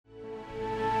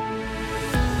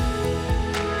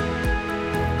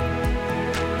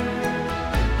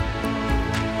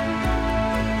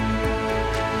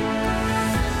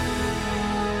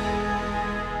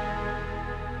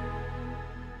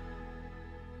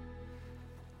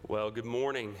Well, good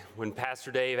morning. When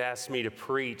Pastor Dave asked me to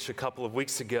preach a couple of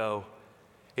weeks ago,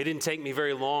 it didn't take me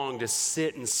very long to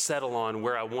sit and settle on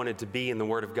where I wanted to be in the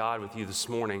Word of God with you this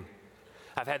morning.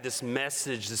 I've had this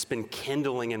message that's been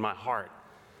kindling in my heart.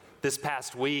 This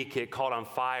past week, it caught on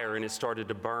fire and it started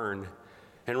to burn.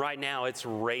 And right now, it's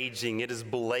raging. It is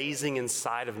blazing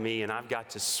inside of me, and I've got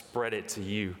to spread it to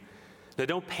you. Now,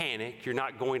 don't panic. You're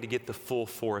not going to get the full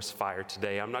forest fire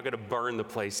today. I'm not going to burn the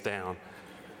place down.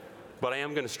 But I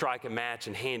am going to strike a match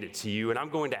and hand it to you, and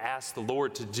I'm going to ask the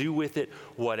Lord to do with it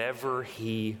whatever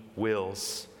He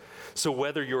wills. So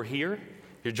whether you're here,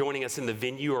 you're joining us in the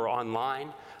venue or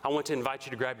online, I want to invite you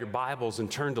to grab your Bibles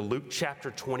and turn to Luke chapter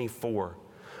 24.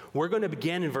 We're going to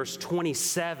begin in verse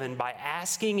 27 by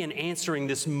asking and answering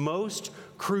this most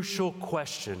crucial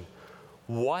question: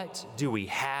 what do we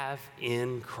have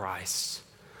in Christ?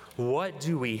 What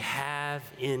do we have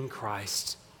in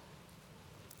Christ?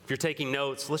 If you're taking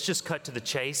notes, let's just cut to the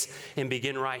chase and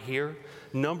begin right here.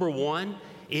 Number one,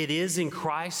 it is in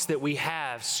Christ that we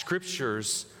have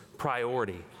Scripture's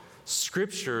priority.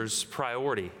 Scripture's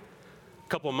priority. A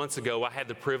couple of months ago, I had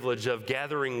the privilege of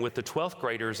gathering with the 12th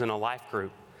graders in a life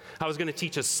group. I was going to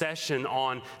teach a session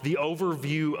on the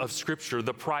overview of Scripture,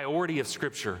 the priority of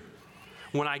Scripture.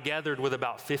 When I gathered with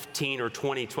about 15 or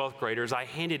 20 12th graders, I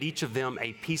handed each of them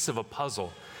a piece of a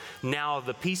puzzle. Now,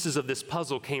 the pieces of this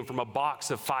puzzle came from a box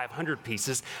of 500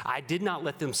 pieces. I did not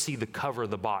let them see the cover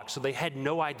of the box, so they had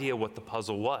no idea what the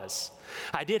puzzle was.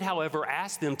 I did, however,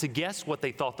 ask them to guess what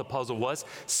they thought the puzzle was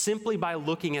simply by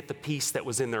looking at the piece that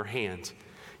was in their hand.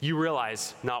 You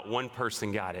realize not one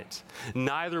person got it.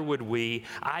 Neither would we.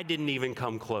 I didn't even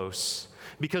come close.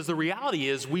 Because the reality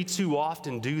is we too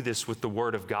often do this with the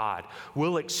Word of God.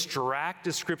 We'll extract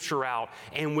a Scripture out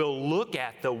and we'll look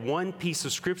at the one piece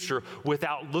of Scripture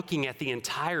without looking at the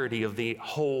entirety of the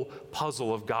whole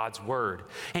puzzle of God's Word.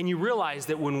 And you realize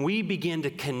that when we begin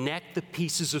to connect the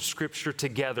pieces of Scripture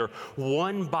together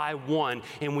one by one,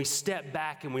 and we step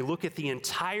back and we look at the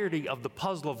entirety of the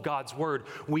puzzle of God's Word,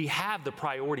 we have the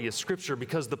priority of Scripture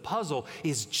because the puzzle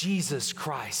is Jesus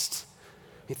Christ.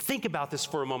 Think about this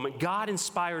for a moment. God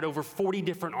inspired over 40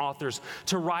 different authors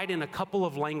to write in a couple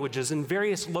of languages in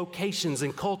various locations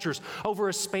and cultures over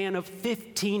a span of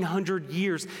 1,500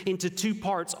 years into two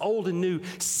parts, Old and New,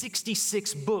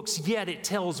 66 books, yet it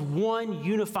tells one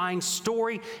unifying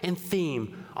story and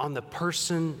theme on the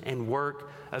person and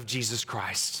work of Jesus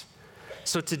Christ.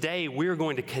 So today we're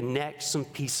going to connect some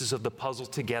pieces of the puzzle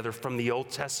together from the Old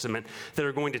Testament that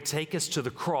are going to take us to the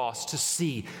cross to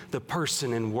see the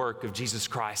person and work of Jesus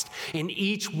Christ. And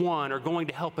each one are going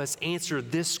to help us answer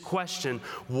this question: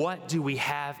 what do we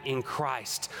have in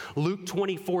Christ? Luke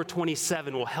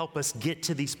 24:27 will help us get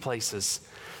to these places.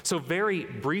 So very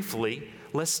briefly,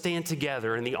 let's stand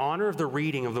together in the honor of the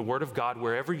reading of the Word of God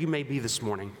wherever you may be this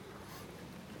morning.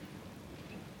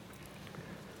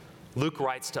 Luke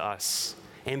writes to us,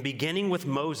 and beginning with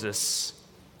Moses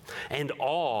and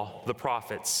all the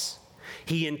prophets,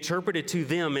 he interpreted to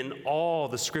them in all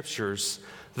the Scriptures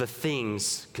the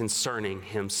things concerning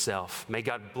himself. May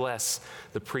God bless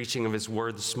the preaching of his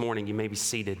word this morning. You may be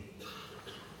seated.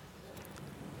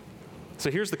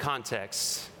 So here's the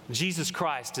context. Jesus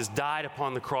Christ has died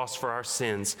upon the cross for our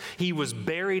sins. He was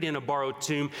buried in a borrowed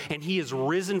tomb, and he is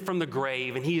risen from the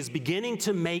grave, and he is beginning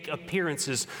to make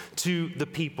appearances to the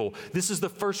people. This is the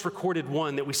first recorded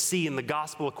one that we see in the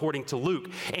gospel according to Luke,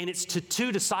 and it's to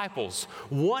two disciples.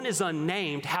 One is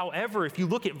unnamed. However, if you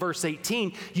look at verse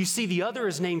 18, you see the other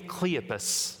is named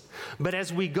Cleopas. But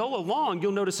as we go along,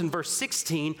 you'll notice in verse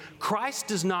 16, Christ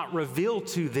does not reveal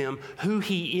to them who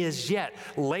he is yet.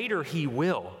 Later he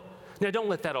will. Now, don't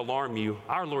let that alarm you.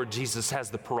 Our Lord Jesus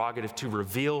has the prerogative to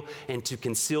reveal and to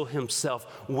conceal himself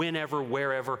whenever,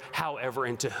 wherever, however,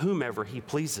 and to whomever he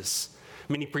pleases.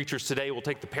 Many preachers today will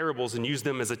take the parables and use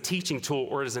them as a teaching tool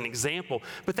or as an example,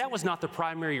 but that was not the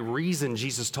primary reason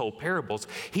Jesus told parables.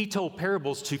 He told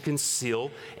parables to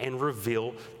conceal and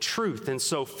reveal truth. And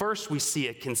so first we see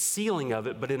a concealing of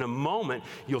it, but in a moment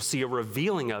you'll see a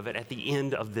revealing of it at the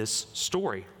end of this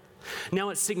story. Now,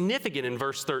 it's significant in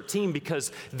verse 13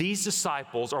 because these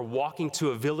disciples are walking to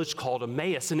a village called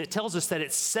Emmaus, and it tells us that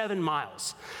it's 7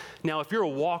 miles. Now, if you're a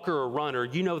walker or runner,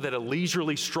 you know that a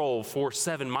leisurely stroll for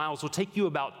 7 miles will take you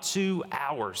about 2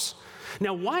 hours.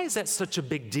 Now, why is that such a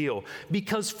big deal?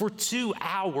 Because for 2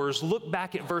 hours, look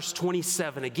back at verse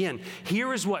 27 again.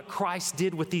 Here is what Christ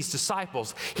did with these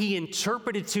disciples. He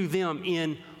interpreted to them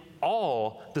in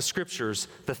all the Scriptures,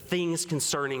 the things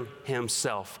concerning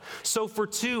himself. So for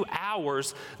 2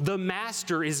 hours, the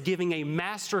Master is giving a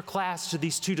master class to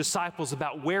these 2 disciples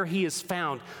about where he is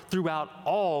found throughout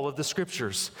all of the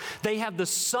Scriptures. They have the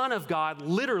Son of God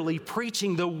literally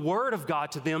preaching the Word of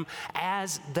God to them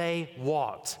as they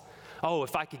walked. Oh,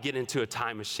 if I could get into a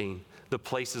time machine, the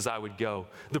places I would go,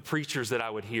 the preachers that I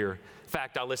would hear. In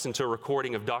fact, I listened to a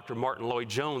recording of Dr. Martin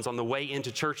Lloyd-Jones on the way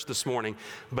into church this morning,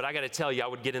 but I got to tell you, I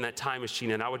would get in that time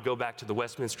machine and I would go back to the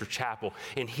Westminster Chapel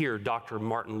and hear Dr.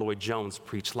 Martin Lloyd-Jones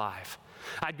preach live.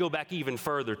 I'd go back even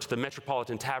further to the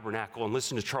Metropolitan Tabernacle and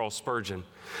listen to Charles Spurgeon.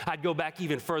 I'd go back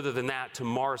even further than that to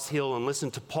Mars Hill and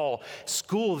listen to Paul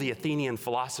school the Athenian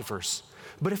philosophers.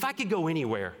 But if I could go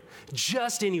anywhere,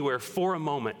 just anywhere for a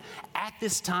moment, at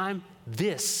this time,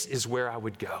 this is where I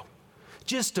would go.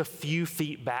 Just a few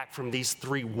feet back from these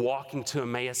 3 walking to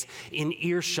Emmaus in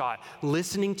earshot,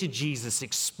 listening to Jesus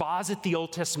exposit the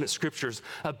Old Testament Scriptures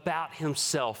about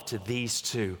himself to these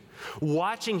 2.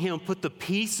 Watching him put the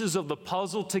pieces of the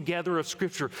puzzle together of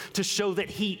Scripture to show that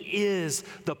he is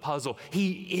the puzzle.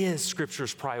 He is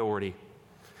Scripture's priority.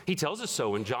 He tells us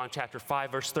so in John chapter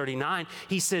 5, verse 39.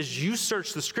 He says, you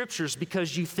search the Scriptures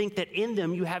because you think that in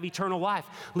them you have eternal life.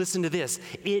 Listen to this.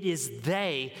 It is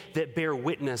they that bear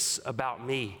witness about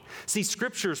me. See,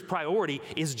 Scripture's priority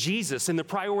is Jesus, and the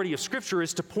priority of Scripture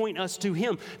is to point us to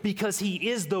him because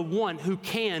he is the one who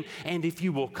can, and if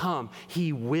you will come,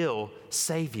 he will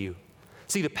save you.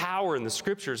 See, the power in the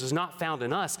Scriptures is not found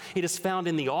in us. It is found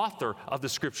in the author of the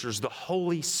Scriptures, the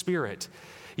Holy Spirit.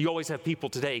 You always have people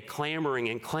today clamoring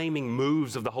and claiming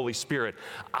moves of the Holy Spirit.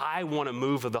 I want a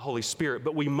move of the Holy Spirit,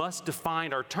 but we must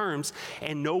define our terms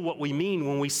and know what we mean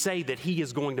when we say that he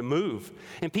is going to move.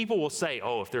 And people will say,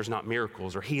 oh, if there's not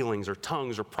miracles or healings or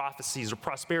tongues or prophecies or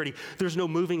prosperity, there's no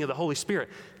moving of the Holy Spirit.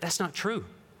 That's not true.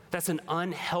 That's an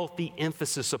unhealthy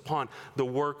emphasis upon the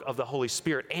work of the Holy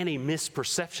Spirit and a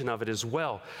misperception of it as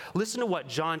well. Listen to what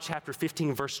John chapter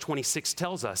 15, verse 26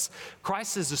 tells us.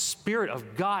 Christ says the Spirit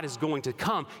of God is going to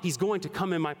come. He's going to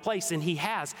come in my place, and he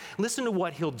has. Listen to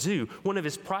what he'll do. One of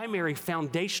his primary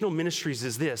foundational ministries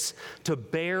is this: to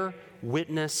bear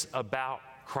witness about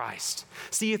Christ.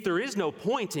 See, if there is no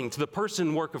pointing to the person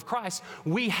and work of Christ,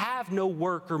 we have no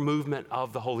work or movement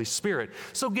of the Holy Spirit.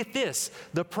 So get this,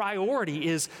 the priority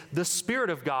is the Spirit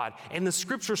of God and the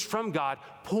Scriptures from God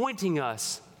pointing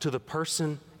us to the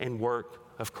person and work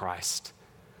of Christ.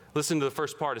 Listen to the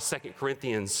first part of 2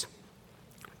 Corinthians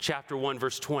chapter 1,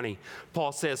 verse 20.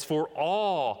 Paul says, for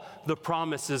all the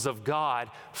promises of God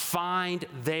find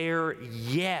their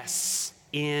yes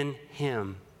in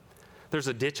him. There's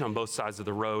a ditch on both sides of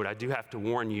the road. I do have to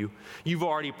warn you. You've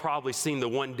already probably seen the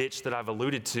one ditch that I've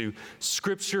alluded to.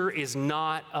 Scripture is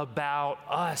not about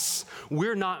us.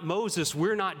 We're not Moses.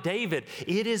 We're not David.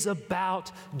 It is about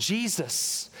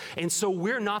Jesus. And so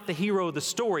we're not the hero of the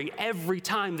story. Every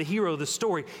time the hero of the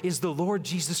story is the Lord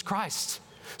Jesus Christ.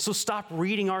 So stop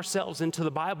reading ourselves into the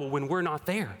Bible when we're not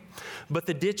there. But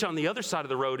the ditch on the other side of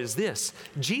the road is this: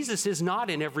 Jesus is not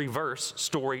in every verse,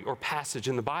 story, or passage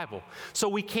in the Bible. So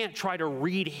we can't try to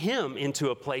read him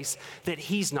into a place that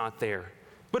he's not there.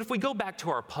 But if we go back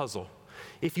to our puzzle,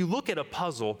 if you look at a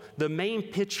puzzle, the main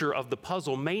picture of the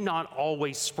puzzle may not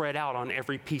always spread out on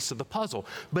every piece of the puzzle,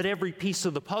 but every piece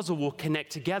of the puzzle will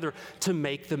connect together to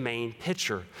make the main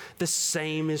picture. The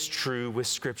same is true with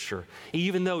Scripture.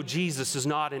 Even though Jesus is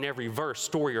not in every verse,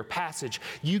 story, or passage,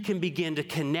 you can begin to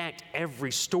connect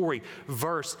every story,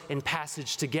 verse, and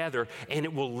passage together, and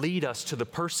it will lead us to the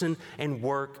person and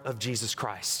work of Jesus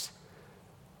Christ.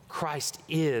 Christ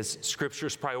is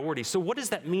Scripture's priority. So what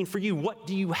does that mean for you? What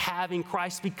do you have in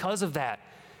Christ because of that?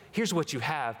 Here's what you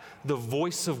have: the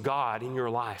voice of God in your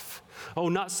life. Oh,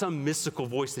 not some mystical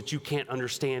voice that you can't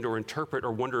understand or interpret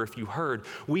or wonder if you heard.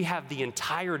 We have the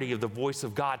entirety of the voice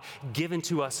of God given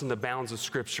to us in the bounds of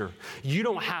Scripture. You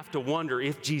don't have to wonder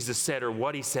if Jesus said or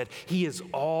what he said. He has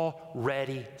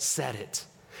already said it.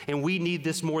 And we need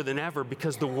this more than ever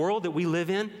because the world that we live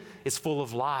in is full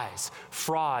of lies,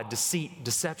 fraud, deceit,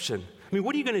 deception. I mean,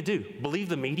 what are you going to do? Believe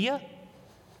the media?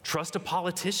 Trust a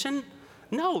politician?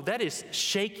 No, that is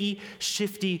shaky,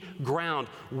 shifty ground.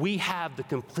 We have the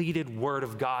completed Word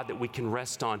of God that we can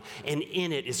rest on, and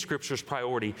in it is Scripture's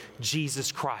priority,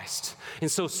 Jesus Christ.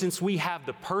 And so since we have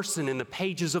the person in the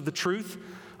pages of the truth,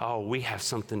 oh, we have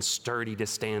something sturdy to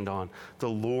stand on, the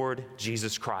Lord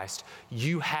Jesus Christ.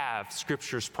 You have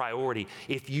Scripture's priority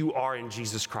if you are in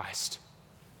Jesus Christ.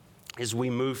 As we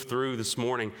move through this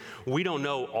morning, we don't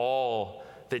know all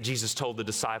that Jesus told the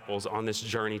disciples on this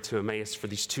journey to Emmaus for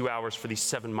these 2 hours, for these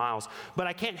 7 miles. But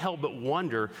I can't help but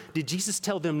wonder, did Jesus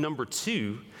tell them, number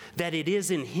two, that it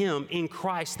is in him, in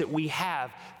Christ, that we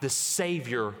have the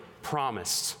Savior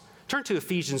promised? Turn to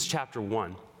Ephesians chapter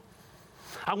 1.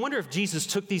 I wonder if Jesus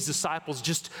took these disciples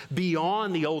just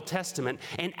beyond the Old Testament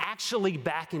and actually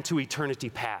back into eternity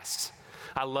past.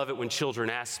 I love it when children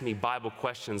ask me Bible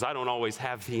questions. I don't always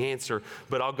have the answer,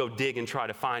 but I'll go dig and try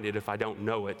to find it if I don't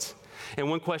know it. And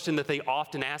one question that they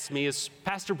often ask me is,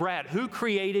 Pastor Brad, who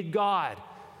created God?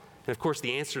 And of course,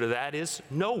 the answer to that is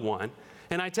no one.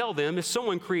 And I tell them, if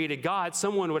someone created God,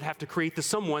 someone would have to create the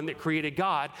someone that created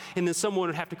God, and then someone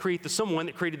would have to create the someone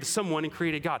that created the someone and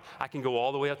created God. I can go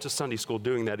all the way up to Sunday school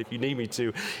doing that if you need me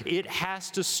to. It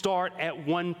has to start at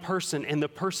one person, and the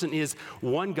person is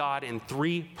one God in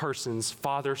three persons,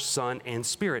 Father, Son, and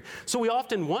Spirit. So we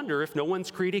often wonder, if no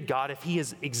one's created God, if he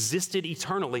has existed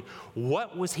eternally,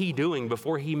 what was he doing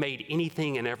before he made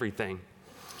anything and everything?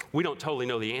 We don't totally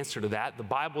know the answer to that. The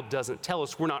Bible doesn't tell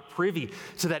us. We're not privy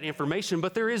to that information.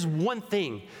 But there is one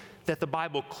thing that the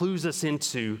Bible clues us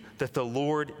into that the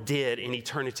Lord did in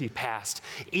eternity past.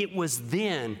 It was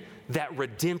then that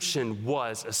redemption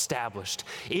was established.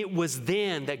 It was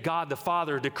then that God the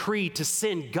Father decreed to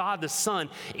send God the Son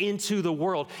into the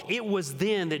world. It was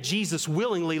then that Jesus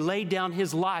willingly laid down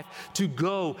his life to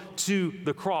go to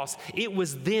the cross. It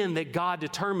was then that God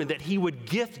determined that he would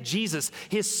gift Jesus,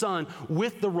 his Son,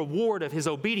 with the reward of his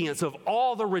obedience of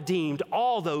all the redeemed,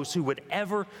 all those who would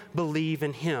ever believe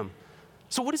in him.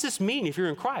 So what does this mean if you're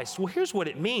in Christ? Well, here's what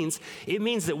it means. It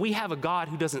means that we have a God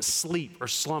who doesn't sleep or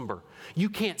slumber. You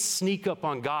can't sneak up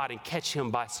on God and catch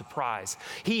him by surprise.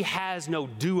 He has no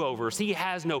do-overs. He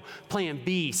has no plan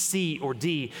B, C, or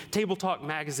D. Table Talk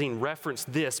magazine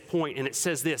referenced this point, and it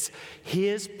says this: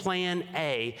 his plan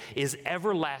A is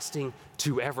everlasting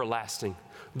to everlasting.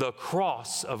 The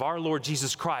cross of our Lord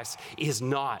Jesus Christ is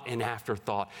not an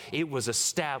afterthought. It was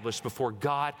established before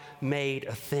God made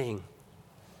a thing.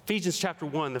 Ephesians chapter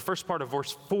 1, the first part of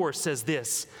verse 4 says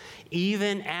this: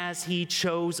 even as he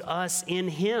chose us in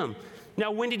him.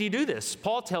 Now, when did he do this?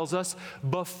 Paul tells us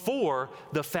before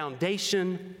the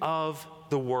foundation of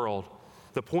the world.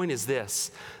 The point is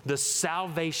this: the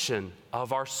salvation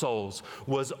of our souls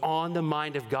was on the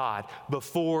mind of God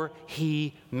before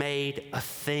he made a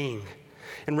thing.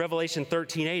 In Revelation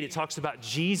 13:8, it talks about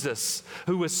Jesus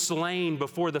who was slain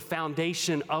before the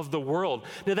foundation of the world.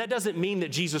 Now, that doesn't mean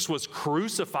that Jesus was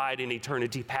crucified in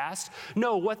eternity past.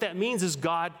 No, what that means is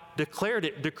God declared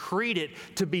it, decreed it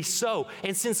to be so.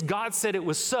 And since God said it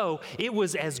was so, it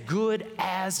was as good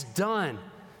as done.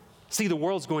 See, the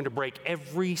world's going to break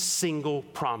every single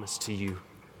promise to you,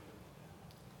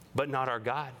 but not our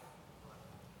God.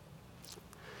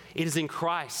 It is in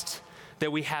Christ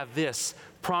that we have this: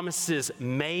 promises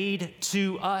made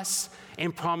to us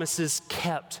and promises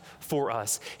kept for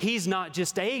us. He's not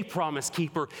just a promise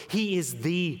keeper, he is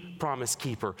the promise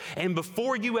keeper. And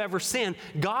before you ever sin,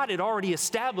 God had already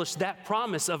established that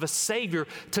promise of a Savior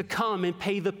to come and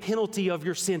pay the penalty of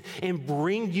your sin and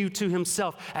bring you to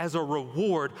himself as a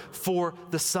reward for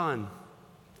the Son.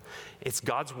 It's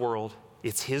God's world.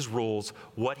 It's his rules.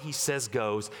 What he says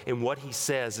goes. And what he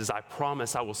says is, I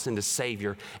promise I will send a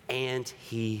Savior. And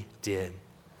he did.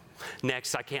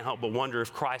 Next, I can't help but wonder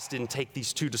if Christ didn't take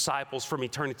these two disciples from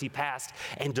eternity past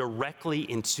and directly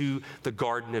into the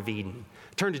Garden of Eden.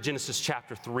 Turn to Genesis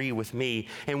chapter 3 with me,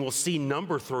 and we'll see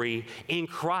number 3. In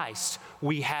Christ,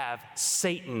 we have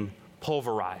Satan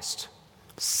pulverized.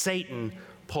 Satan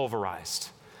pulverized.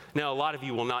 Now, a lot of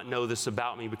you will not know this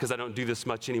about me because I don't do this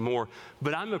much anymore,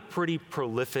 but I'm a pretty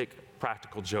prolific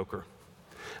practical joker.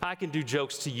 I can do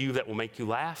jokes to you that will make you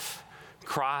laugh,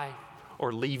 cry,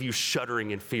 or leave you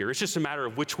shuddering in fear. It's just a matter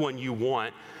of which one you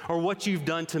want or what you've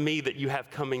done to me that you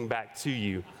have coming back to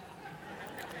you.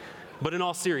 But in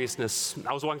all seriousness,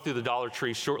 I was walking through the Dollar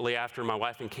Tree shortly after my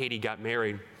wife and Katie got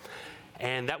married,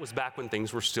 and that was back when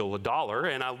things were still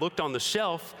 $1. And I looked on the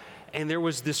shelf, and there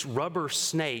was this rubber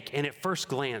snake, and at first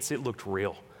glance, it looked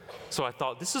real. So I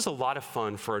thought, this is a lot of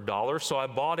fun for $1. So I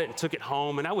bought it and took it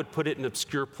home, and I would put it in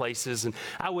obscure places, and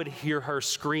I would hear her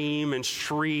scream and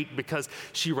shriek because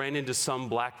she ran into some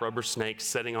black rubber snake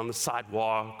sitting on the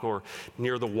sidewalk or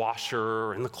near the washer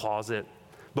or in the closet.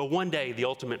 But one day, the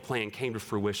ultimate plan came to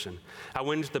fruition. I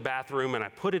went into the bathroom, and I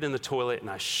put it in the toilet, and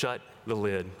I shut the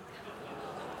lid.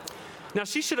 Now,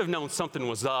 she should have known something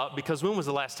was up, because when was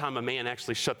the last time a man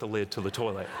actually shut the lid to the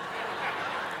toilet?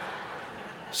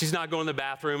 She's not going to the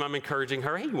bathroom. I'm encouraging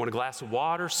her. Hey, you want a glass of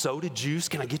water, soda, juice?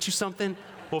 Can I get you something?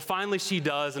 Well, finally she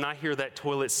does, and I hear that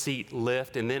toilet seat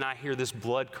lift, and then I hear this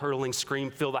blood-curdling scream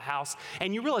fill the house,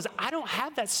 and you realize I don't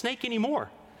have that snake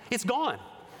anymore. It's gone.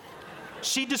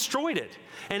 She destroyed it.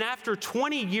 And after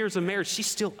 20 years of marriage, she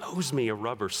still owes me a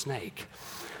rubber snake.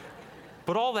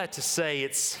 But all that to say,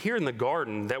 it's here in the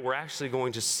garden that we're actually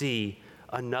going to see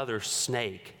another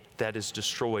snake that is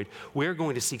destroyed. We're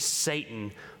going to see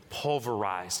Satan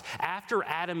pulverized. After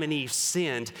Adam and Eve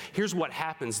sinned, here's what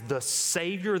happens. The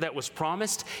Savior that was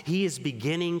promised, he is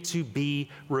beginning to be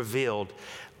revealed.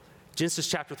 Genesis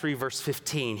chapter 3, verse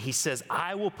 15, he says,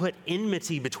 I will put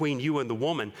enmity between you and the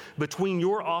woman, between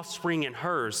your offspring and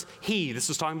hers. He, this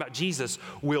is talking about Jesus,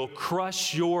 will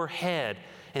crush your head.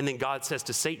 And then God says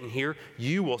to Satan here,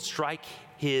 you will strike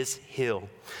his heel.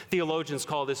 Theologians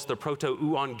call this the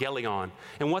proto-euangelion.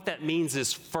 And what that means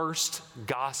is first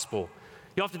gospel.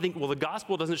 You often think, well, the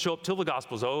gospel doesn't show up till the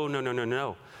Gospels. Oh,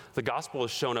 no. The gospel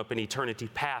has shown up in eternity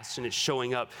past, and it's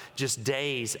showing up just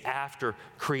days after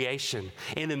creation.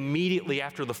 And immediately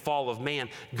after the fall of man,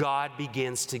 God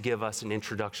begins to give us an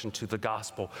introduction to the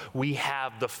gospel. We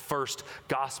have the first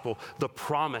gospel, the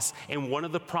promise. And one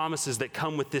of the promises that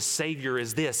come with this Savior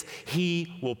is this: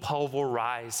 he will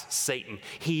pulverize Satan.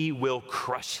 He will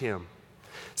crush him.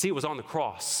 See, it was on the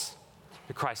cross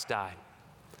that Christ died.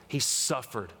 He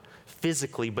suffered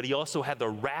physically, but he also had the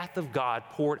wrath of God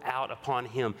poured out upon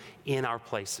him in our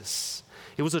places.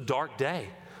 It was a dark day,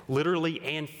 literally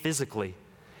and physically.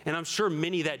 And I'm sure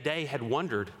many that day had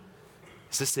wondered,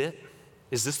 is this it?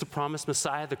 Is this the promised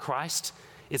Messiah, the Christ?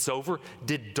 It's over?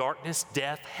 Did darkness,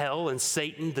 death, hell, and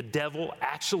Satan, the devil,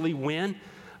 actually win?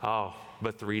 Oh,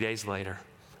 but 3 days later,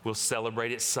 we'll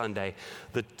celebrate it Sunday.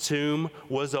 The tomb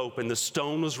was open, the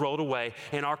stone was rolled away,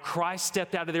 and our Christ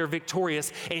stepped out of there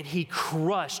victorious, and he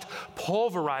crushed,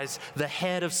 pulverized the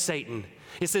head of Satan.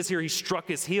 It says here he struck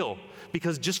his heel,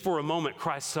 because just for a moment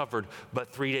Christ suffered,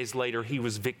 but 3 days later he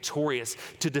was victorious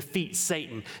to defeat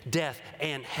Satan, death,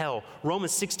 and hell.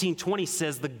 Romans 16:20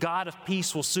 says the God of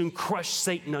peace will soon crush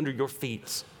Satan under your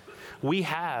feet. We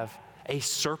have a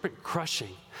serpent crushing,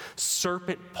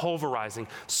 serpent pulverizing,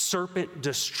 serpent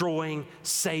destroying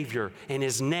Savior, and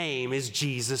his name is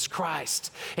Jesus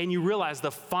Christ. And you realize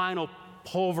the final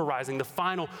pulverizing, the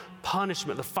final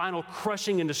punishment, the final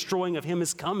crushing and destroying of him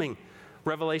is coming.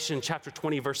 Revelation chapter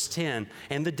 20, verse 10,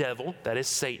 and the devil, that is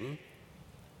Satan,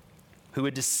 who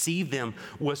had deceived them,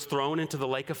 was thrown into the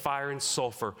lake of fire and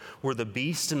sulfur, where the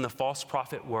beast and the false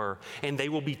prophet were, and they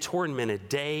will be tormented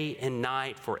day and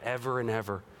night forever and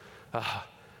ever.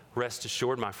 Rest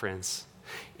assured, my friends,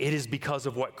 it is because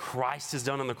of what Christ has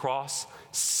done on the cross,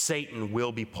 Satan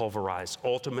will be pulverized,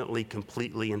 ultimately,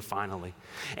 completely, and finally.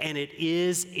 And it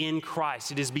is in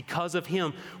Christ. It is because of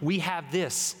him we have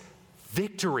this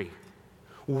victory.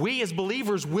 We as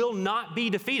believers will not be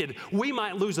defeated. We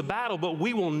might lose a battle, but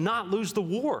we will not lose the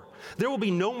war. There will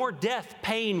be no more death,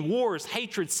 pain, wars,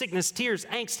 hatred, sickness, tears,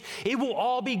 angst. It will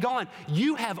all be gone.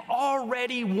 You have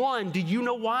already won. Do you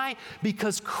know why?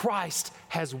 Because Christ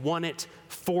has won it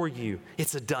for you.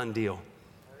 It's a done deal.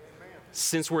 Amen.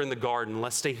 Since we're in the garden,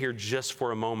 let's stay here just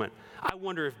for a moment. I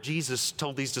wonder if Jesus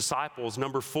told these disciples,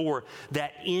 number 4,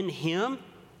 that in him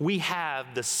we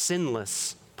have the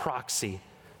sinless proxy.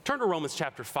 Turn to Romans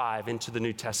chapter 5 into the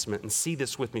New Testament and see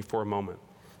this with me for a moment.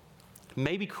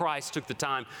 Maybe Christ took the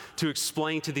time to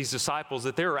explain to these disciples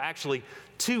that there are actually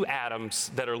 2 Adams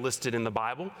that are listed in the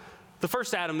Bible. The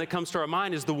first Adam that comes to our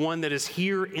mind is the one that is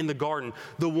here in the garden,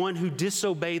 the one who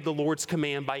disobeyed the Lord's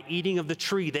command by eating of the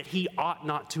tree that he ought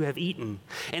not to have eaten.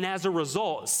 And as a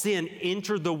result, sin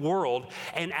entered the world,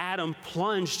 and Adam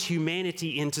plunged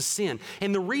humanity into sin.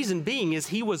 And the reason being is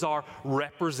he was our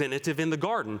representative in the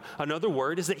garden. Another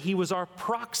word is that he was our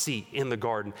proxy in the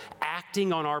garden,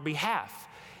 acting on our behalf.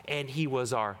 And he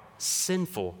was our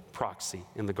sinful proxy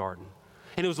in the garden.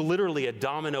 And it was literally a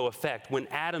domino effect. When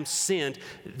Adam sinned,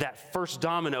 that first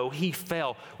domino, he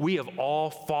fell. We have all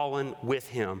fallen with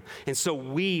him. And so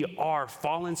we are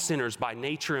fallen sinners by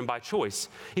nature and by choice.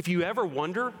 If you ever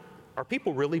wonder, are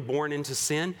people really born into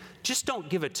sin? Just don't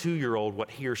give a 2-year-old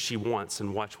what he or she wants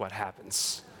and watch what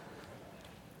happens.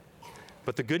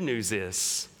 But the good news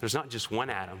is there's not just one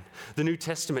Adam. The New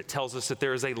Testament tells us that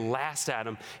there is a last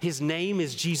Adam. His name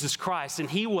is Jesus Christ, and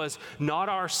he was not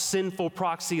our sinful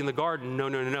proxy in the garden.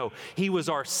 No. He was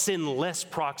our sinless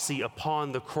proxy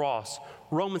upon the cross.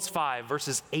 Romans 5,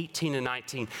 verses 18 and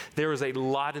 19. There is a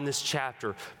lot in this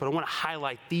chapter, but I want to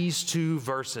highlight these 2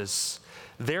 verses.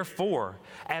 Therefore,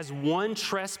 as one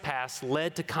trespass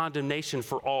led to condemnation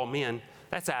for all men,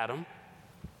 that's Adam,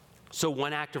 so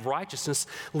one act of righteousness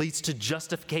leads to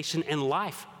justification and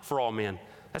life for all men.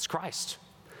 That's Christ.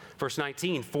 Verse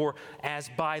 19, for as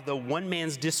by the one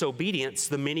man's disobedience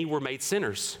the many were made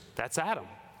sinners. That's Adam.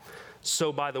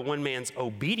 so by the one man's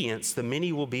obedience, the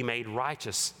many will be made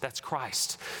righteous. That's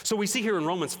Christ. So we see here in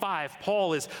Romans 5,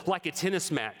 Paul is like a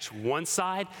tennis match, one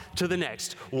side to the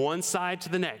next, one side to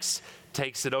the next.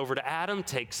 Takes it over to Adam,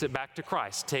 takes it back to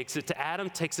Christ. Takes it to Adam,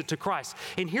 takes it to Christ.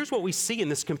 And here's what we see in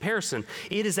this comparison.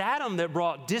 It is Adam that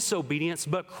brought disobedience,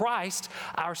 but Christ,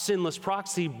 our sinless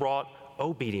proxy, brought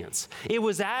obedience. It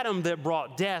was Adam that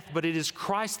brought death, but it is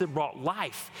Christ that brought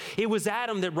life. It was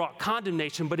Adam that brought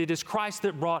condemnation, but it is Christ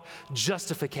that brought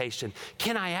justification.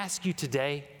 Can I ask you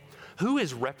today, who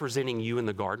is representing you in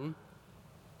the garden?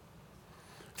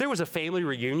 If there was a family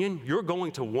reunion, you're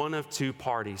going to one of two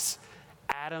parties,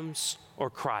 Adam's or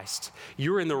Christ.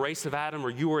 You're in the race of Adam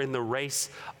or you are in the race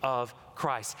of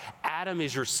Christ. Adam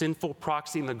is your sinful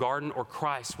proxy in the garden, or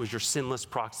Christ was your sinless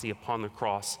proxy upon the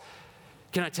cross.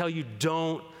 Can I tell you,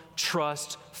 don't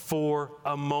trust for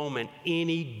a moment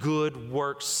any good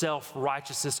work,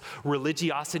 self-righteousness,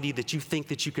 religiosity that you think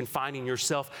that you can find in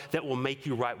yourself that will make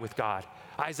you right with God.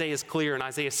 Isaiah is clear in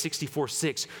Isaiah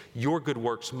 64:6, your good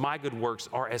works, my good works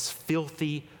are as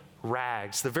filthy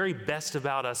rags. The very best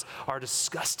about us are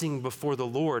disgusting before the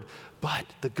Lord. But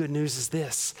the good news is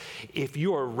this: if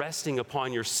you are resting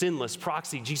upon your sinless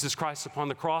proxy, Jesus Christ upon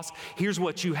the cross, here's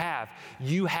what you have.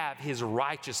 You have his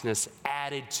righteousness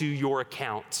added to your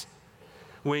account.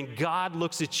 When God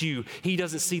looks at you, he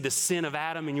doesn't see the sin of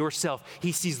Adam and yourself.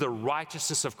 He sees the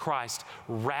righteousness of Christ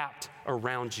wrapped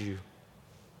around you.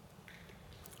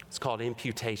 It's called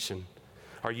imputation.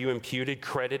 Are you imputed,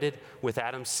 credited with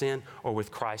Adam's sin or with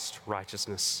Christ's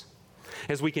righteousness?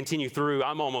 As we continue through,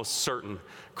 I'm almost certain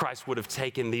Christ would have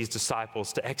taken these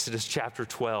disciples to Exodus chapter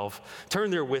 12. Turn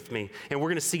there with me, and we're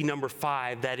going to see number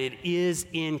 5, that it is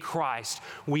in Christ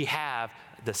we have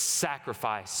the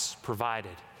sacrifice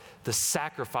provided. The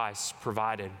sacrifice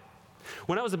provided.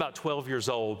 When I was about 12 years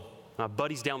old, my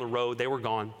buddies down the road, they were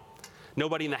gone.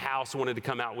 Nobody in the house wanted to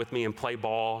come out with me and play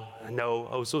ball. I know,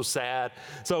 oh, so sad.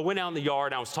 So I went out in the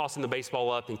yard, and I was tossing the baseball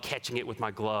up and catching it with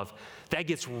my glove. That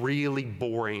gets really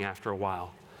boring after a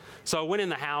while. So I went in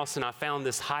the house, and I found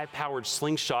this high-powered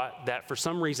slingshot that for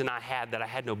some reason I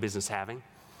had no business having.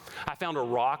 I found a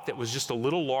rock that was just a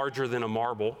little larger than a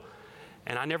marble.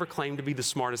 And I never claimed to be the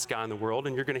smartest guy in the world,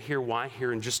 and you're going to hear why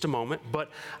here in just a moment. But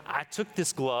I took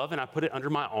this glove and I put it under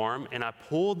my arm, and I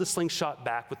pulled the slingshot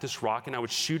back with this rock, and I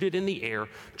would shoot it in the air,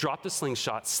 drop the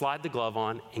slingshot, slide the glove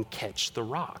on, and catch the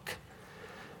rock.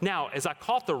 Now, as I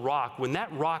caught the rock, when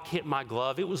that rock hit my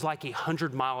glove, it was like a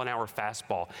 100-mile-an-hour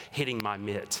fastball hitting my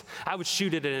mitt. I would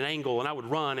shoot it at an angle, and I would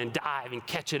run and dive and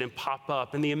catch it and pop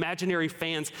up. And the imaginary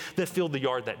fans that filled the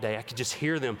yard that day, I could just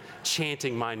hear them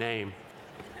chanting my name.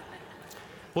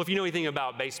 Well, if you know anything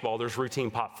about baseball, there's routine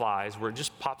pop flies where it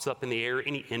just pops up in the air.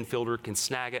 Any infielder can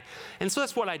snag it. And so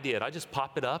that's what I did. I just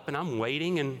pop it up, and I'm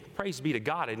waiting, and praise be to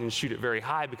God, I didn't shoot it very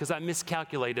high because I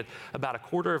miscalculated about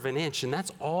 1/4 of an inch, and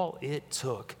that's all it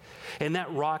took. And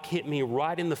that rock hit me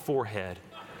right in the forehead.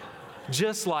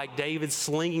 Just like David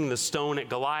slinging the stone at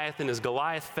Goliath, and as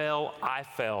Goliath fell, I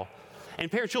fell. And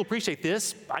parents, you'll appreciate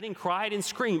this. I didn't cry, I didn't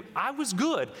scream. I was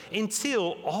good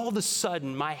until all of a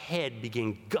sudden my head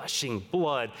began gushing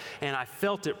blood, and I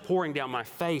felt it pouring down my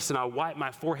face, and I wiped my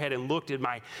forehead and looked, and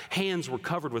my hands were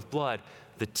covered with blood.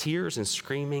 The tears and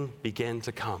screaming began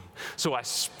to come. So I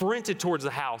sprinted towards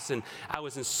the house, and I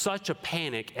was in such a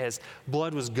panic as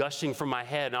blood was gushing from my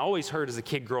head. And I always heard as a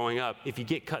kid growing up, if you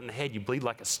get cut in the head, you bleed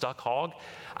like a stuck hog.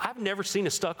 I've never seen a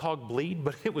stuck hog bleed,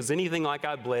 but if it was anything like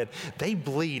I bled, they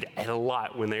bleed a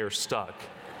lot when they are stuck.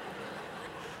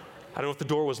 I don't know if the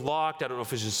door was locked. I don't know if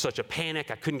it was just such a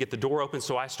panic. I couldn't get the door open,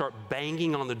 so I start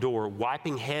banging on the door,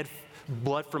 wiping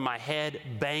blood from my head,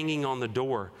 banging on the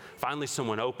door. Finally,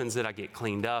 someone opens it. I get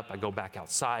cleaned up. I go back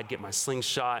outside, get my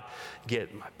slingshot,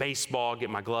 get my baseball, get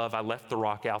my glove. I left the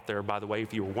rock out there, by the way,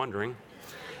 if you were wondering.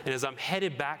 And as I'm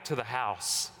headed back to the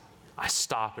house, I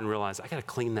stop and realize I got to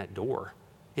clean that door.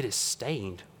 It is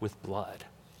stained with blood.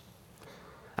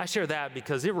 I share that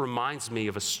because it reminds me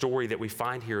of a story that we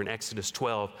find here in Exodus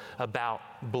 12 about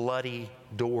bloody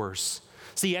doors.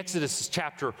 See, Exodus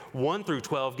chapter 1 through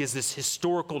 12 gives this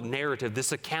historical narrative,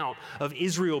 this account of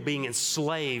Israel being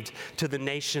enslaved to the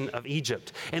nation of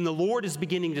Egypt. And the Lord is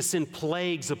beginning to send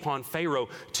plagues upon Pharaoh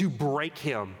to break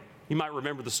him. You might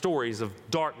remember the stories of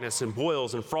darkness and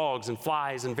boils and frogs and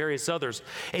flies and various others.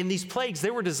 And these plagues,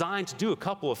 they were designed to do a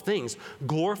couple of things: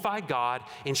 glorify God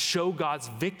and show God's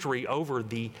victory over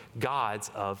the gods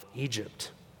of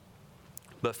Egypt.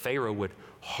 But Pharaoh would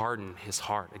harden his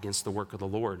heart against the work of the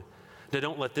Lord. Now,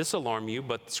 don't let this alarm you,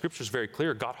 but the scripture is very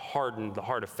clear. God hardened the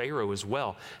heart of Pharaoh as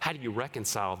well. How do you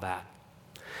reconcile that?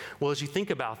 Well, as you think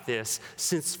about this,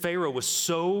 since Pharaoh was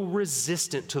so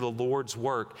resistant to the Lord's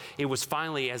work, it was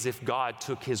finally as if God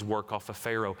took his work off of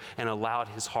Pharaoh and allowed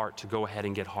his heart to go ahead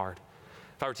and get hard.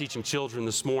 If I were teaching children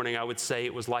this morning, I would say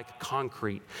it was like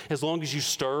concrete. As long as you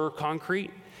stir concrete,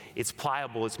 it's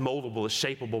pliable, it's moldable, it's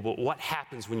shapeable. But what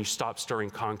happens when you stop stirring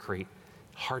concrete?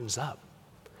 It hardens up.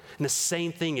 And the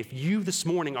same thing, if you this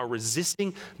morning are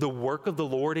resisting the work of the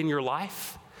Lord in your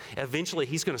life, eventually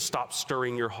he's going to stop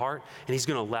stirring your heart, and he's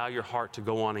going to allow your heart to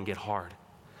go on and get hard.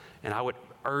 And I would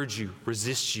urge you,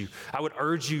 resist you. I would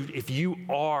urge you, if you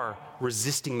are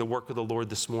resisting the work of the Lord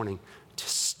this morning, to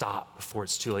stop before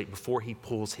it's too late, before he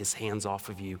pulls his hands off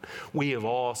of you. We have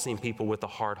all seen people with a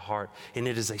hard heart, and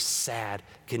it is a sad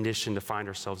condition to find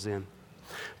ourselves in.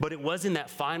 But it was in that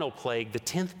final plague, the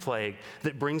 10th plague,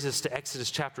 that brings us to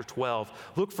Exodus chapter 12.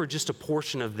 Look for just a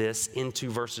portion of this into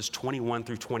verses 21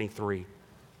 through 23.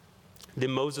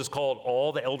 Then Moses called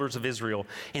all the elders of Israel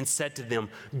and said to them,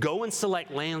 "Go and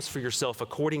select lambs for yourself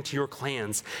according to your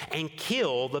clans, and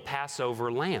kill the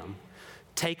Passover lamb.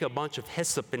 Take a bunch of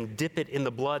hyssop and dip it in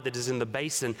the blood that is in the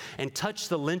basin, and touch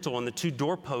the lintel and the two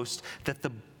doorposts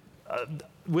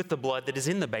with the blood that is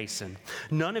in the basin.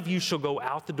 None of you shall go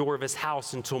out the door of his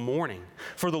house until morning,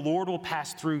 for the Lord will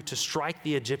pass through to strike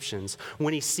the Egyptians.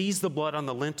 When he sees the blood on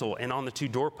the lintel and on the two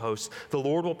doorposts, the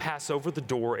Lord will pass over the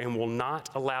door and will not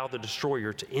allow the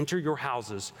destroyer to enter your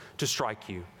houses to strike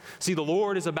you." See, the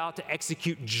Lord is about to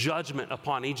execute judgment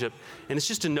upon Egypt. And it's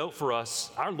just a note for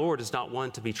us, our Lord is not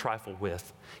one to be trifled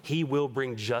with. He will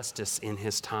bring justice in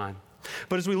his time.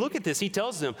 But as we look at this, he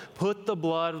tells them, put the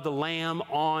blood of the lamb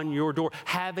on your door.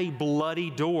 Have a bloody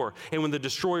door. And when the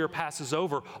destroyer passes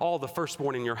over, all the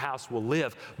firstborn in your house will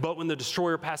live. But when the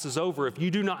destroyer passes over, if you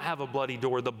do not have a bloody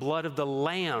door, the blood of the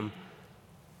lamb,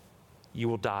 you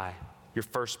will die. Your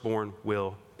firstborn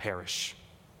will perish.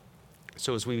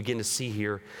 So as we begin to see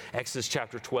here, Exodus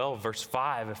chapter 12, verse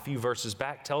 5, a few verses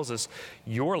back, tells us,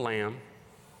 your lamb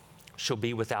shall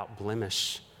be without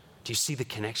blemish. Do you see the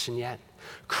connection yet?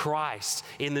 Christ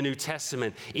in the New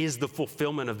Testament is the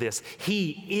fulfillment of this.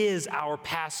 He is our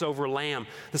Passover lamb.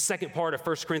 The second part of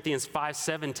 1 Corinthians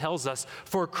 5:7 tells us,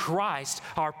 for Christ,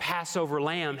 our Passover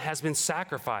lamb, has been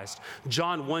sacrificed.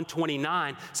 John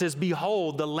 1:29 says,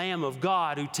 behold, the Lamb of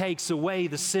God who takes away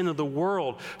the sin of the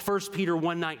world. 1 Peter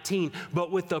 1:19, but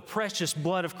with the precious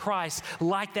blood of Christ,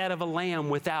 like that of a lamb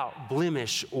without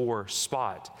blemish or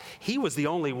spot. He was the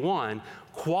only one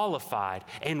qualified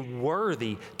and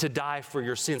worthy to die for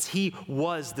your sins. He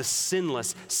was the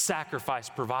sinless sacrifice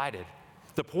provided.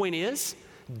 The point is,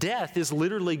 death is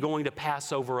literally going to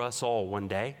pass over us all one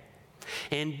day.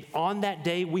 And on that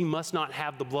day, we must not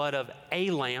have the blood of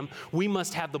a lamb. We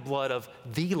must have the blood of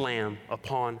the Lamb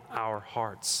upon our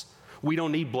hearts. We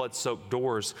don't need blood-soaked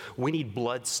doors. We need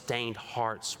blood-stained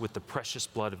hearts with the precious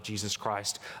blood of Jesus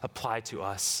Christ applied to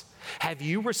us. Have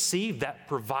you received that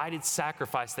provided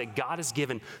sacrifice that God has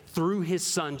given through his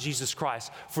Son, Jesus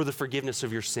Christ, for the forgiveness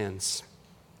of your sins?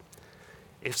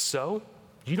 If so,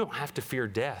 you don't have to fear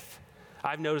death.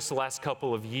 I've noticed the last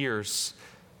couple of years,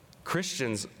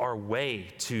 Christians are way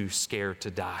too scared to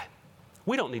die.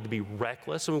 We don't need to be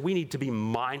reckless. I mean, we need to be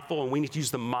mindful, and we need to use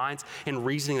the minds and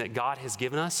reasoning that God has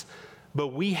given us.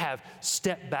 But we have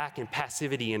stepped back in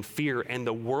passivity and fear, and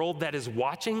the world that is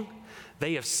watching,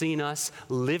 they have seen us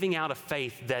living out a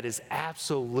faith that is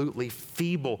absolutely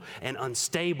feeble and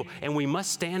unstable. And we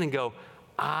must stand and go,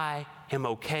 I am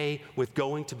okay with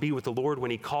going to be with the Lord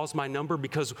when he calls my number,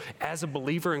 because as a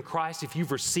believer in Christ, if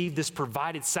you've received this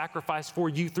provided sacrifice for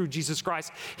you through Jesus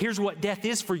Christ, here's what death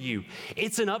is for you.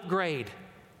 It's an upgrade.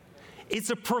 It's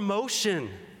a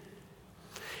promotion.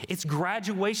 It's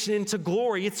graduation into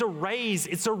glory. It's a raise.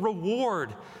 It's a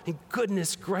reward. And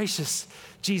goodness gracious,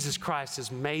 Jesus Christ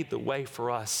has made the way for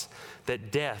us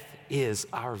that death is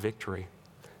our victory.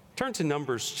 Turn to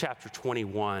Numbers chapter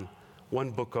 21, one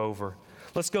book over.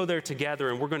 Let's go there together,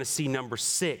 and we're going to see number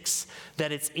 6,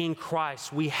 that it's in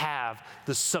Christ we have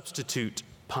the substitute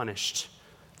punished.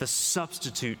 The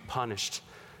substitute punished.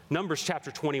 Numbers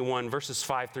chapter 21, verses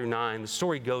 5 through 9, the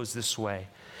story goes this way.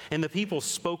 And the people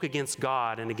spoke against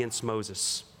God and against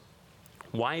Moses.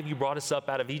 Why have you brought us up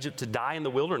out of Egypt to die in the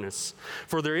wilderness?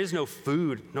 For there is no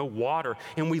food, no water,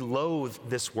 and we loathe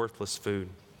this worthless food.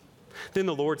 Then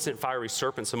the Lord sent fiery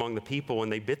serpents among the people,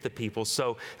 and they bit the people,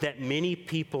 so that many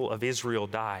people of Israel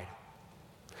died.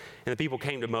 And the people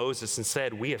came to Moses and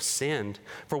said, we have sinned,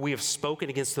 for we have spoken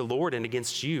against the Lord and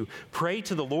against you. Pray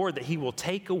to the Lord that he will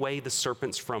take away the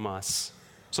serpents from us.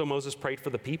 So Moses prayed for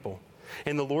the people.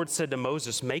 And the Lord said to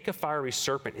Moses, make a fiery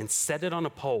serpent and set it on a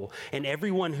pole, and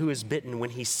everyone who is bitten when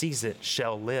he sees it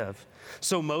shall live.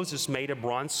 So Moses made a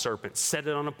bronze serpent, set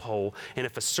it on a pole, and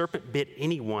if a serpent bit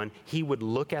anyone, he would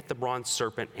look at the bronze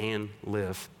serpent and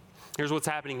live. Here's what's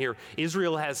happening here.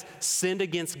 Israel has sinned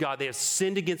against God. They have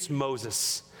sinned against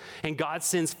Moses. And God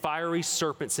sends fiery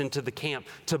serpents into the camp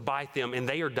to bite them, and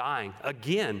they are dying.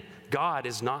 Again, God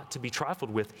is not to be trifled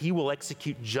with. He will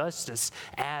execute justice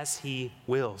as he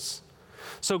wills.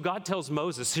 So God tells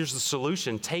Moses, here's the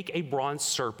solution. Take a bronze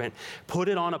serpent, put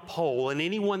it on a pole, and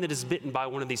anyone that is bitten by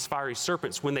one of these fiery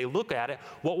serpents, when they look at it,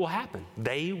 what will happen?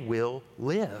 They will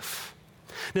live.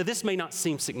 Now, this may not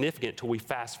seem significant till we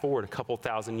fast forward a couple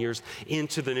thousand years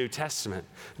into the New Testament.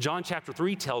 John chapter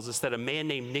 3 tells us that a man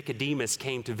named Nicodemus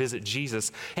came to visit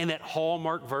Jesus. And that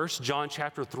hallmark verse, John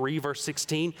chapter 3, verse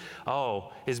 16,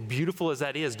 as beautiful as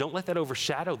that is, don't let that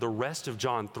overshadow the rest of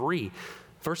John 3.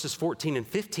 Verses 14 and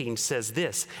 15 says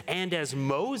this, and as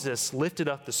Moses lifted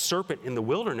up the serpent in the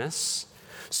wilderness,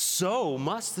 so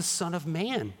must the Son of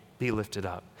Man be lifted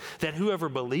up, that whoever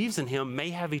believes in him may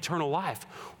have eternal life.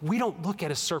 We don't look at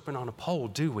a serpent on a pole,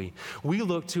 do we? We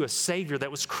look to a Savior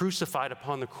that was crucified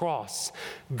upon the cross.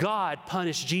 God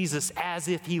punished Jesus as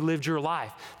if he lived your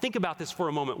life. Think about this for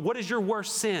a moment. What is your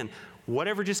worst sin?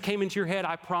 Whatever just came into your head,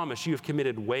 I promise you have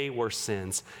committed way worse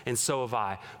sins, and so have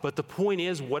I. But the point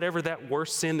is, whatever that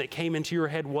worst sin that came into your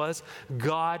head was,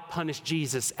 God punished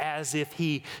Jesus as if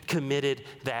he committed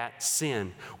that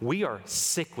sin. We are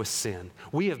sick with sin.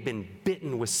 We have been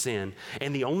bitten with sin,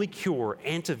 and the only cure,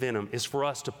 antivenom, is for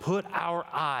us to put our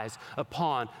eyes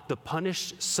upon the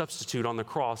punished substitute on the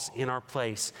cross in our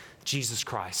place, Jesus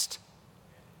Christ.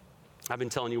 I've been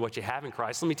telling you what you have in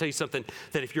Christ. Let me tell you something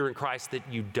that if you're in Christ that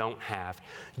you don't have.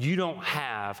 You don't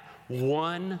have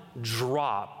one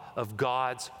drop of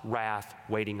God's wrath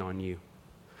waiting on you.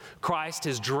 Christ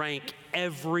has drank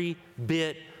every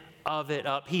bit of it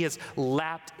up. He has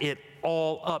lapped it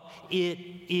all up. It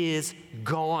is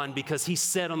gone because he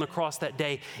said on the cross that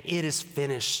day, it is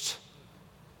finished.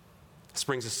 This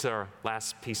brings us to our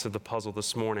last piece of the puzzle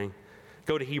this morning.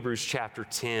 Go to Hebrews chapter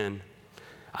 10.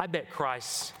 I bet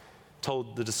Christ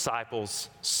told the disciples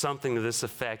something to this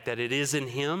effect, that it is in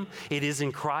him, it is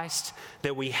in Christ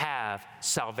that we have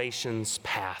salvation's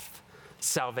path.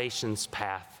 Salvation's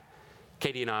path.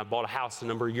 Katie and I bought a house a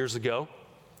number of years ago.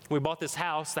 We bought this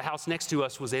house. The house next to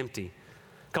us was empty.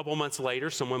 A couple of months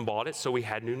later, someone bought it, so we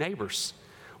had new neighbors.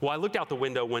 Well, I looked out the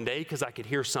window one day because I could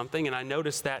hear something, and I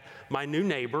noticed that my new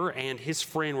neighbor and his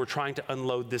friend were trying to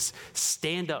unload this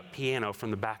stand-up piano from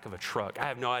the back of a truck. I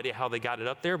have no idea how they got it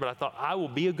up there, but I thought I will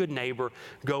be a good neighbor,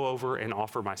 go over and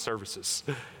offer my services.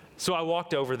 So I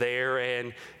walked over there,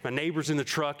 and my neighbor's in the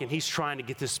truck, and he's trying to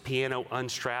get this piano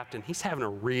unstrapped, and he's having a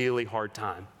really hard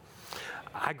time.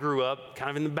 I grew up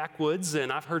kind of in the backwoods,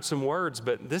 and I've heard some words,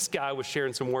 but this guy was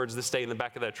sharing some words this day in the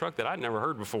back of that truck that I'd never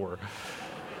heard before.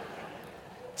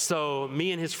 So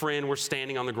me and his friend were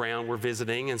standing on the ground, we're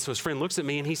visiting, and so his friend looks at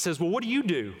me and he says, well, what do you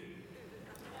do?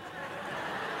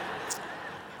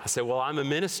 I said, well, I'm a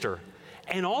minister.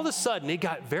 And all of a sudden, it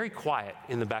got very quiet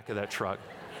in the back of that truck.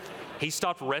 He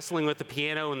stopped wrestling with the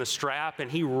piano and the strap, and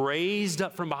he raised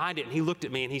up from behind it, and he looked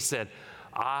at me and he said,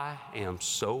 I am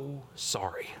so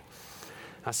sorry.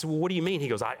 I said, well, what do you mean? He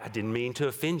goes, I didn't mean to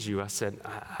offend you. I said,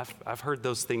 I've heard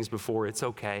those things before. It's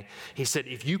okay. He said,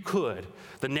 if you could,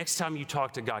 the next time you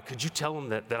talk to God, could you tell him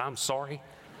that I'm sorry?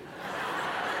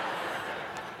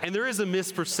 And there is a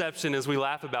misperception as we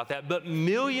laugh about that, but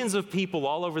millions of people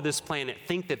all over this planet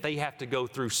think that they have to go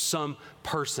through some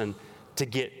person to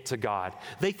get to God.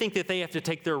 They think that they have to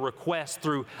take their request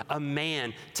through a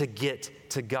man to get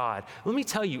to God. Let me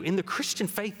tell you, in the Christian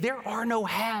faith, there are no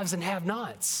haves and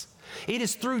have-nots. It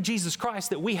is through Jesus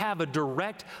Christ that we have a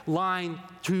direct line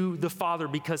to the Father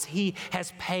because he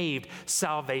has paved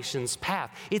salvation's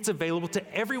path. It's available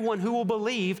to everyone who will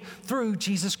believe through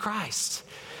Jesus Christ.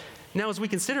 Now, as we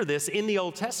consider this, in the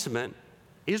Old Testament,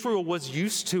 Israel was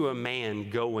used to a man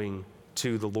going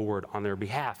to the Lord on their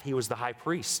behalf. He was the high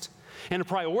priest. And a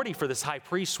priority for this high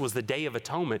priest was the Day of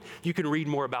Atonement. You can read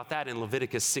more about that in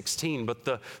Leviticus 16, but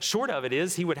the short of it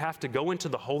is he would have to go into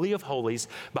the Holy of Holies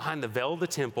behind the veil of the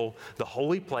temple, the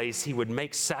holy place. He would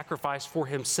make sacrifice for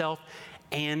himself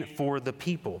and for the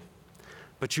people.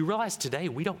 But you realize today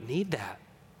we don't need that.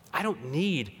 I don't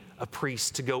need a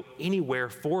priest to go anywhere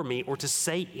for me or to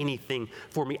say anything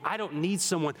for me. I don't need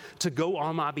someone to go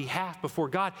on my behalf before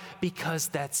God because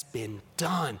that's been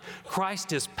done.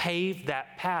 Christ has paved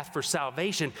that path for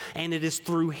salvation, and it is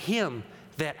through him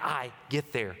that I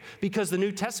get there. Because the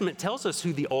New Testament tells us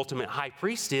who the ultimate high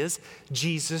priest is,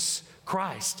 Jesus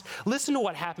Christ. Listen to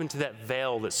what happened to that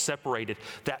veil that separated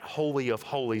that Holy of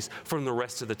Holies from the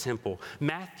rest of the temple.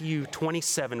 Matthew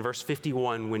 27, verse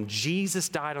 51, when Jesus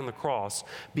died on the cross,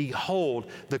 behold,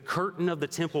 the curtain of the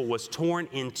temple was torn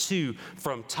in two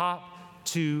from top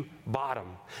to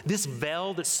bottom. This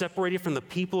veil that separated from the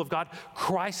people of God,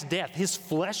 Christ's death, his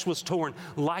flesh was torn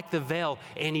like the veil,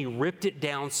 and he ripped it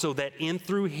down so that in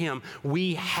through him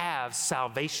we have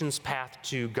salvation's path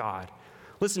to God.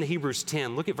 Listen to Hebrews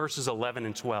 10. Look at verses 11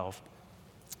 and 12.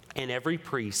 And every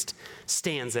priest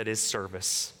stands at his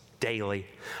service daily,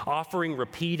 offering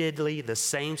repeatedly the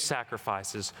same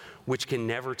sacrifices which can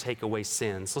never take away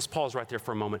sins. Let's pause right there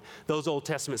for a moment. Those Old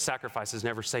Testament sacrifices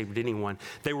never saved anyone.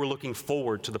 They were looking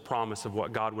forward to the promise of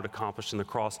what God would accomplish in the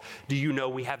cross. Do you know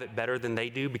we have it better than they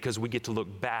do? Because we get to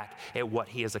look back at what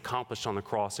he has accomplished on the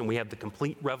cross, and we have the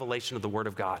complete revelation of the Word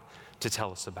of God to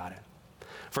tell us about it.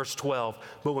 Verse 12,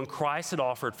 but when Christ had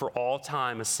offered for all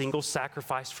time a single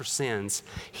sacrifice for sins,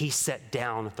 he sat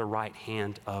down at the right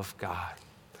hand of God.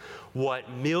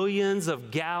 What millions of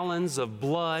gallons of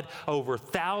blood over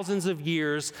thousands of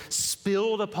years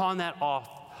spilled upon that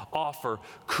altar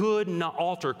could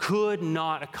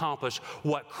not accomplish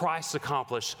what Christ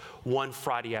accomplished one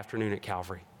Friday afternoon at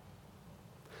Calvary.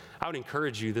 I would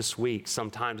encourage you this week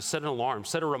sometime to set an alarm,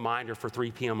 set a reminder for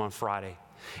 3 p.m. on Friday.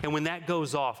 And when that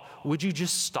goes off, would you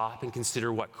just stop and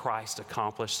consider what Christ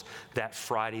accomplished that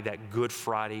Friday, that Good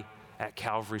Friday at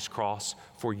Calvary's cross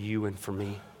for you and for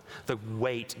me? The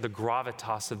weight, the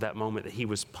gravitas of that moment that he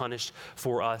was punished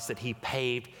for us, that he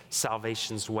paved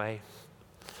salvation's way.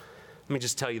 Let me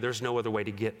just tell you, there's no other way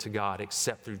to get to God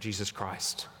except through Jesus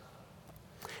Christ.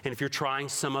 And if you're trying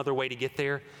some other way to get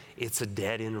there, it's a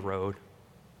dead-end road.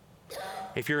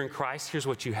 If you're in Christ, here's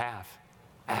what you have: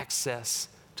 access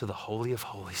to the Holy of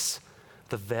Holies.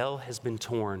 The veil has been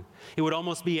torn. It would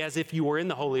almost be as if you were in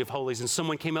the Holy of Holies and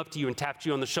someone came up to you and tapped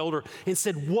you on the shoulder and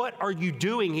said, "What are you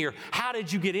doing here? How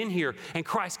did you get in here?" And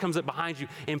Christ comes up behind you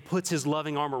and puts his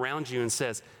loving arm around you and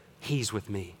says, "He's with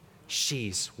me.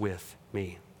 She's with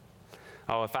me."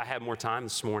 Oh, if I had more time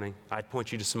this morning, I'd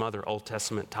point you to some other Old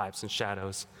Testament types and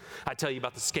shadows. I'd tell you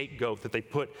about the scapegoat that they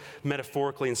put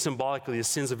metaphorically and symbolically the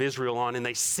sins of Israel on, and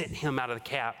they sent him out of the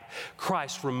cap.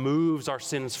 Christ removes our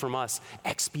sins from us.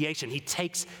 Expiation. He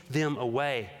takes them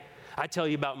away. I tell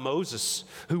you about Moses,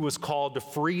 who was called to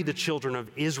free the children of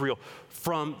Israel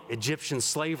from Egyptian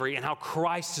slavery, and how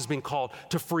Christ has been called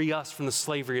to free us from the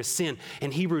slavery of sin.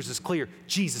 And Hebrews is clear: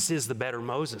 Jesus is the better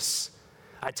Moses.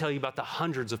 I tell you about the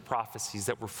hundreds of prophecies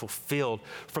that were fulfilled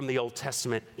from the Old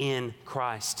Testament in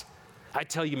Christ. I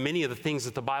tell you many of the things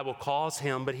that the Bible calls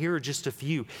him, but here are just a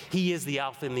few. He is the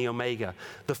Alpha and the Omega,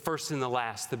 the first and the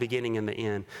last, the beginning and the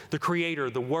end, the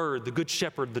Creator, the Word, the Good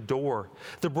Shepherd, the door,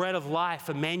 the bread of life,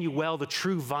 Emmanuel, the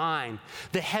true vine,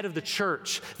 the head of the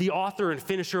church, the author and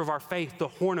finisher of our faith, the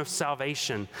horn of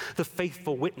salvation, the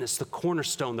faithful witness, the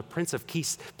cornerstone, the Prince of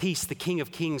Peace, the King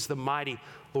of kings, the mighty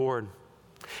Lord.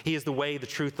 He is the way, the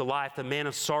truth, the life, the man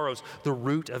of sorrows, the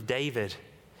root of David.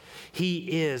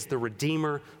 He is the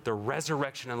Redeemer, the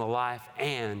resurrection and the life,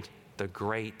 and the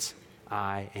great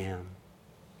I am.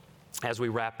 As we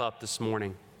wrap up this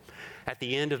morning, at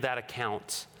the end of that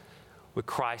account with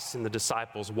Christ and the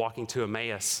disciples walking to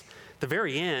Emmaus, the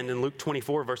very end in Luke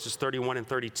 24, verses 31 and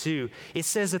 32, it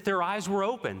says that their eyes were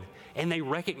open and they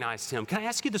recognized him. Can I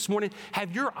ask you this morning,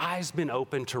 have your eyes been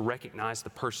open to recognize the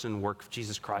person and work of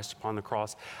Jesus Christ upon the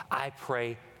cross? I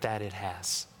pray that it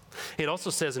has. It also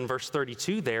says in verse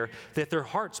 32 there that their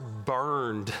hearts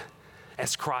burned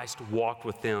as Christ walked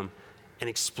with them and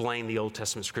explained the Old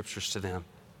Testament scriptures to them.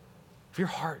 Has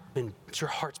your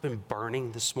heart's been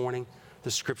burning this morning,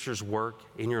 the scriptures work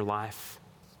in your life?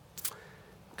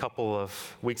 A couple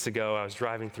of weeks ago, I was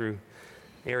driving through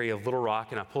the area of Little Rock,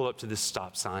 and I pulled up to this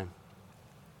stop sign.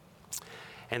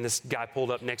 And this guy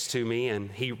pulled up next to me, and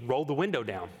he rolled the window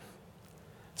down.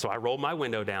 So I rolled my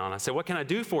window down. I said, "What can I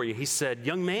do for you?" He said,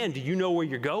 "Young man, do you know where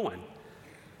you're going?"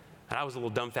 And I was a little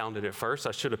dumbfounded at first.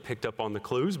 I should have picked up on the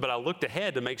clues, but I looked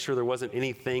ahead to make sure there wasn't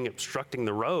anything obstructing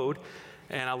the road.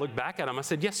 And I looked back at him. I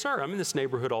said, "Yes, sir. I'm in this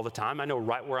neighborhood all the time. I know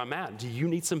right where I'm at. Do you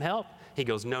need some help?" He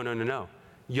goes, No.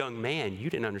 "Young man, you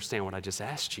didn't understand what I just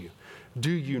asked you.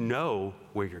 Do you know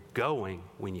where you're going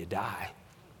when you die?"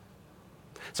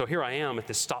 So here I am at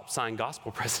this stop sign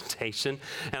gospel presentation,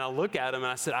 and I look at him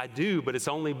and I said, "I do, but it's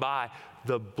only by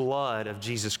the blood of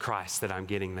Jesus Christ that I'm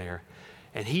getting there."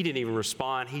 And he didn't even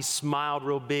respond. He smiled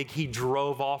real big. He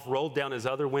drove off, rolled down his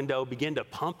other window, began to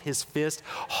pump his fist,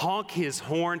 honk his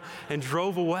horn, and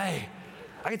drove away.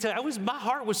 I can tell you, my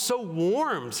heart was so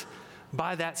warmed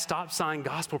by that stop sign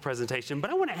gospel presentation, but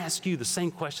I want to ask you the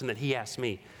same question that he asked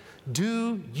me.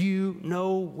 Do you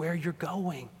know where you're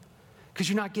going? Because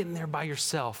you're not getting there by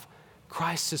yourself.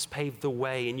 Christ has paved the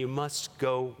way, and you must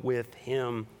go with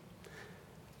him.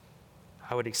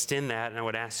 I would extend that, and I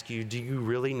would ask you, do you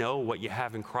really know what you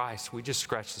have in Christ? We just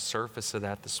scratched the surface of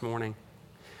that this morning.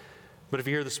 But if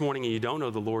you're here this morning and you don't know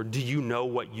the Lord, do you know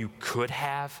what you could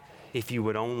have if you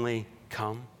would only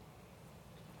come?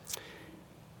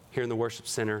 Here in the worship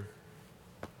center,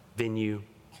 venue,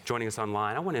 joining us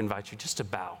online, I want to invite you just to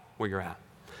bow where you're at.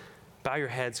 Bow your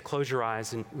heads, close your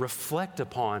eyes, and reflect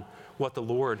upon what the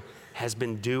Lord has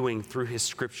been doing through his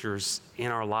scriptures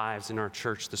in our lives, in our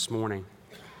church this morning.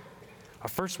 I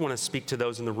first want to speak to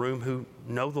those in the room who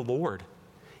know the Lord.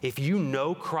 If you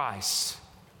know Christ,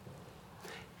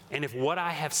 and if what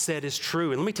I have said is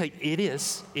true, and let me tell you,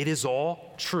 it is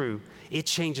all true. It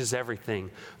changes everything.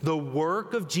 The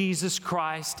work of Jesus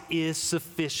Christ is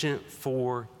sufficient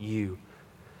for you.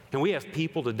 And we have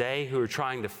people today who are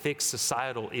trying to fix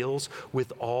societal ills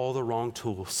with all the wrong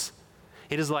tools.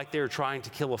 It is like they're trying to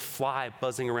kill a fly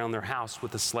buzzing around their house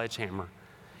with a sledgehammer.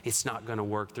 It's not going to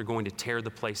work. They're going to tear the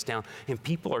place down. And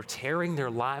people are tearing their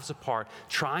lives apart,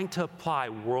 trying to apply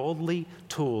worldly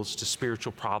tools to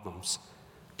spiritual problems.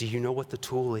 Do you know what the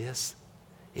tool is?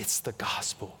 It's the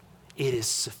gospel. It is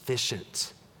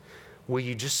sufficient. Will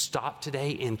you just stop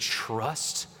today and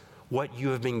trust what you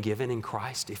have been given in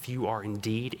Christ if you are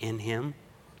indeed in him?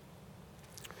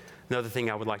 Another thing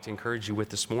I would like to encourage you with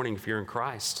this morning, if you're in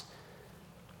Christ,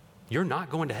 you're not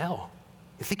going to hell.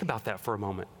 Think about that for a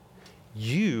moment.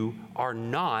 You are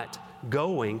not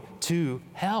going to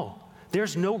hell.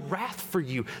 There's no wrath for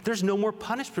you. There's no more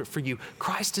punishment for you.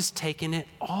 Christ has taken it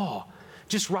all.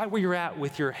 Just right where you're at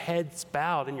with your heads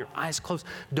bowed and your eyes closed.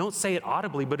 Don't say it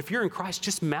audibly, but if you're in Christ,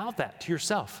 just mouth that to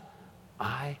yourself.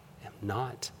 I am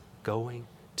not going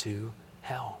to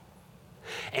hell.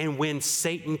 And when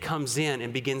Satan comes in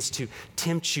and begins to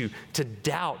tempt you to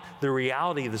doubt the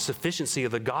reality, the sufficiency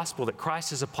of the gospel that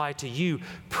Christ has applied to you,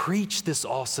 preach this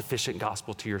all-sufficient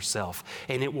gospel to yourself,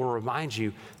 and it will remind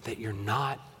you that you're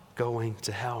not going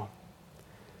to hell.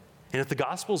 And if the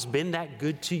gospel's been that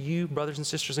good to you, brothers and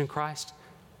sisters in Christ,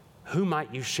 who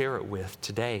might you share it with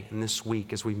today and this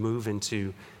week as we move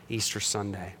into Easter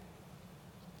Sunday?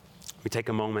 We take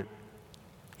a moment.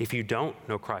 If you don't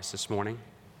know Christ this morning,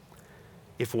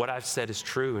 if what I've said is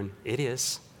true, and it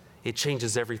is, it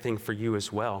changes everything for you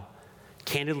as well.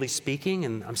 Candidly speaking,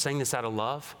 and I'm saying this out of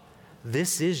love,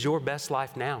 this is your best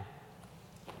life now.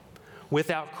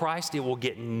 Without Christ, it will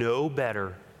get no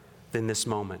better than this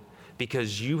moment,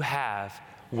 because you have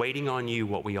waiting on you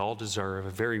what we all deserve, a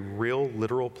very real,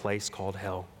 literal place called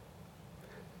hell.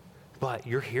 But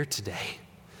you're here today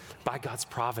by God's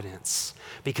providence,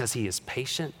 because he is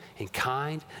patient and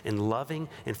kind and loving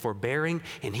and forbearing,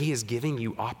 and he is giving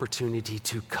you opportunity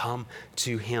to come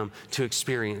to him, to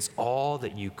experience all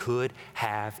that you could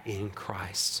have in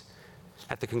Christ.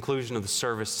 At the conclusion of the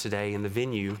service today in the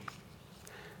venue,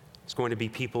 there's going to be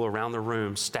people around the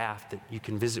room, staff that you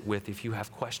can visit with if you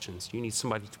have questions. You need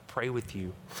somebody to pray with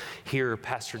you. Here,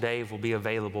 Pastor Dave will be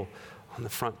available on the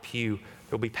front pew.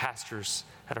 There'll be pastors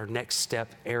at our next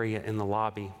step area in the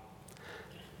lobby.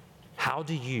 How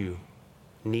do you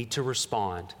need to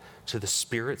respond to the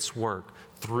Spirit's work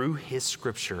through his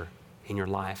scripture in your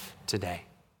life today?